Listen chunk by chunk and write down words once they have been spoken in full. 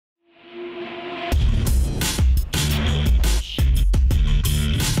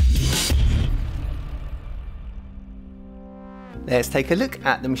Let's take a look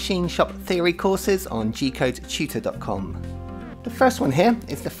at the machine shop theory courses on gcodetutor.com. The first one here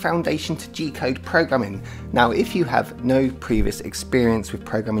is the Foundation to G-Code Programming. Now, if you have no previous experience with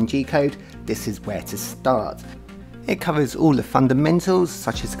programming G-Code, this is where to start. It covers all the fundamentals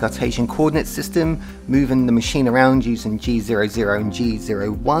such as the Cartesian coordinate system, moving the machine around using G00 and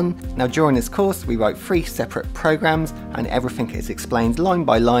G01. Now during this course we write 3 separate programs and everything is explained line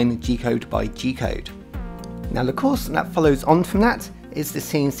by line, G-code by G-code. Now the course that follows on from that is the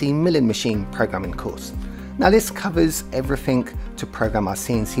CNC milling machine programming course. Now this covers everything to program our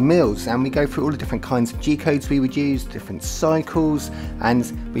CNC mills, and we go through all the different kinds of G-codes we would use, different cycles,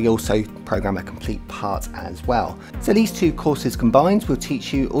 and we also program a complete part as well. So these 2 courses combined will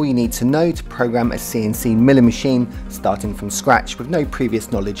teach you all you need to know to program a CNC milling machine starting from scratch with no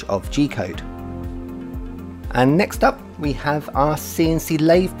previous knowledge of G-code. And next up we have our CNC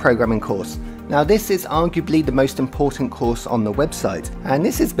Lathe programming course. Now this is arguably the most important course on the website, and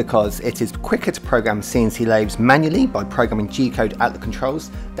this is because it is quicker to program CNC lathes manually by programming G-code at the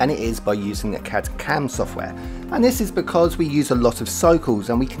controls than it is by using the CAD CAM software. And this is because we use a lot of cycles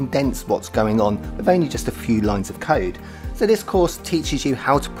and we condense what's going on with only just a few lines of code. So this course teaches you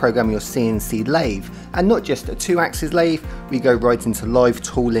how to program your CNC lathe, and not just a 2-axis lathe, we go right into live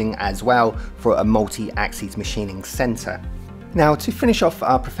tooling as well for a multi-axis machining center. Now, to finish off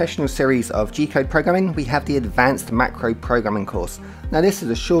our professional series of G-code programming, we have the Advanced Macro Programming course. Now this is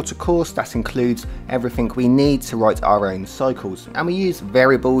a shorter course that includes everything we need to write our own cycles, and we use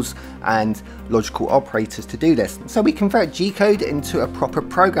variables and logical operators to do this. So we convert G-code into a proper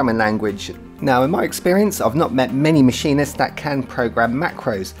programming language. Now in my experience, I've not met many machinists that can program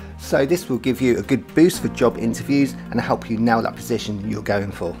macros, so this will give you a good boost for job interviews and help you nail that position you're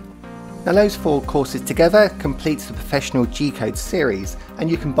going for. Now those 4 courses together completes the professional G-code series, and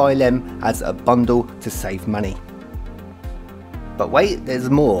you can buy them as a bundle to save money. But wait,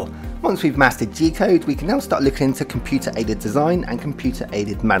 there's more. Once we've mastered G-code, we can now start looking into computer-aided design and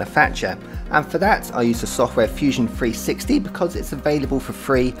computer-aided manufacture. And for that, I use the software Fusion 360 because it's available for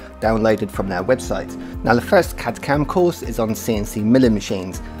free, downloaded from their website. Now the first CAD CAM course is on CNC milling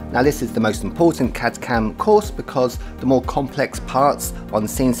machines. Now this is the most important CAD CAM course because the more complex parts on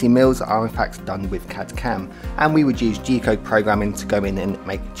CNC mills are in fact done with CAD CAM, and we would use G-code programming to go in and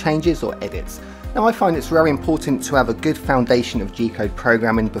make changes or edits. Now I find it's very important to have a good foundation of G-code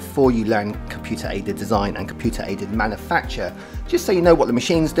programming before you learn computer-aided design and computer-aided manufacture, just so you know what the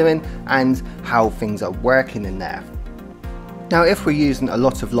machine's doing and how things are working in there. Now if we're using a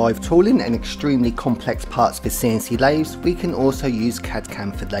lot of live tooling and extremely complex parts for CNC lathes, we can also use CAD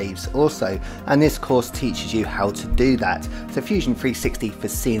CAM for lathes also, and this course teaches you how to do that. So Fusion 360 for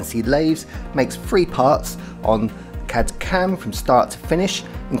CNC lathes makes 3 parts on CAD CAM from start to finish,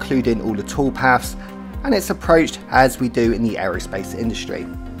 including all the tool paths, and it's approached as we do in the aerospace industry.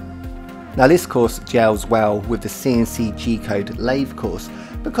 Now this course gels well with the CNC G-code lathe course,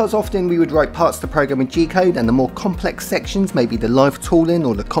 because often we would write parts to program in G-code, and the more complex sections, maybe the live tooling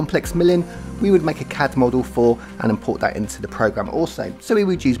or the complex milling, we would make a CAD model for and import that into the program also, so we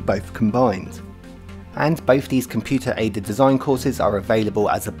would use both combined. And both these computer-aided design courses are available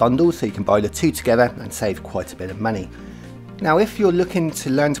as a bundle, so you can buy the 2 together and save quite a bit of money. Now if you're looking to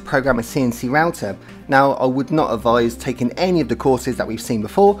learn to program a CNC router, now I would not advise taking any of the courses that we've seen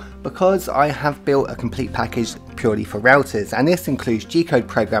before, because I have built a complete package purely for routers, and this includes G-code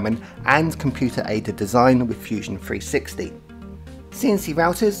programming and computer-aided design with Fusion 360. CNC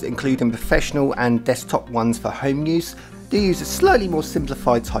routers, including professional and desktop ones for home use, do use a slightly more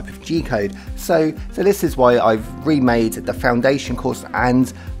simplified type of G-code, so this is why I've remade the foundation course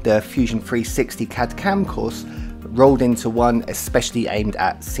and the Fusion 360 CAD CAM course rolled into one especially aimed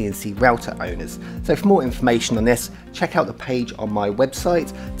at CNC router owners. So for more information on this, check out the page on my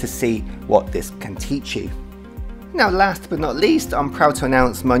website to see what this can teach you. Now last but not least, I'm proud to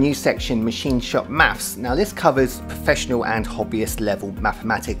announce my new section, Machine Shop Maths. Now this covers professional and hobbyist level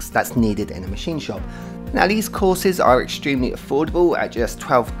mathematics that's needed in a machine shop. Now these courses are extremely affordable at just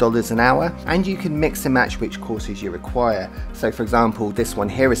 $12 an hour, and you can mix and match which courses you require. So for example, this one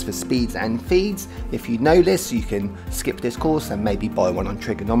here is for speeds and feeds. If you know this, you can skip this course and maybe buy one on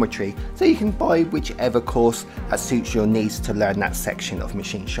trigonometry. So you can buy whichever course that suits your needs to learn that section of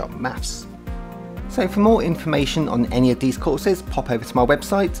Machine Shop Maths. So for more information on any of these courses, pop over to my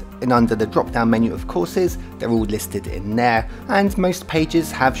website, and under the drop down menu of courses, they're all listed in there, and most pages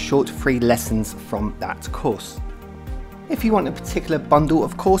have short free lessons from that course. If you want a particular bundle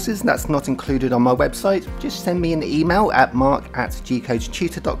of courses that's not included on my website, just send me an email at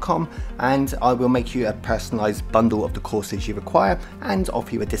mark@gcodetutor.com and I will make you a personalised bundle of the courses you require and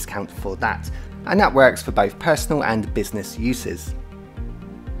offer you a discount for that. and that works for both personal and business uses.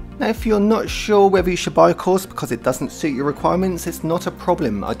 Now, if you're not sure whether you should buy a course because it doesn't suit your requirements, it's not a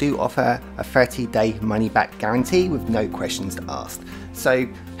problem. I do offer a 30-day money-back guarantee with no questions asked. So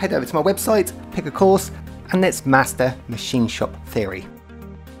head over to my website, pick a course, and let's master machine shop theory.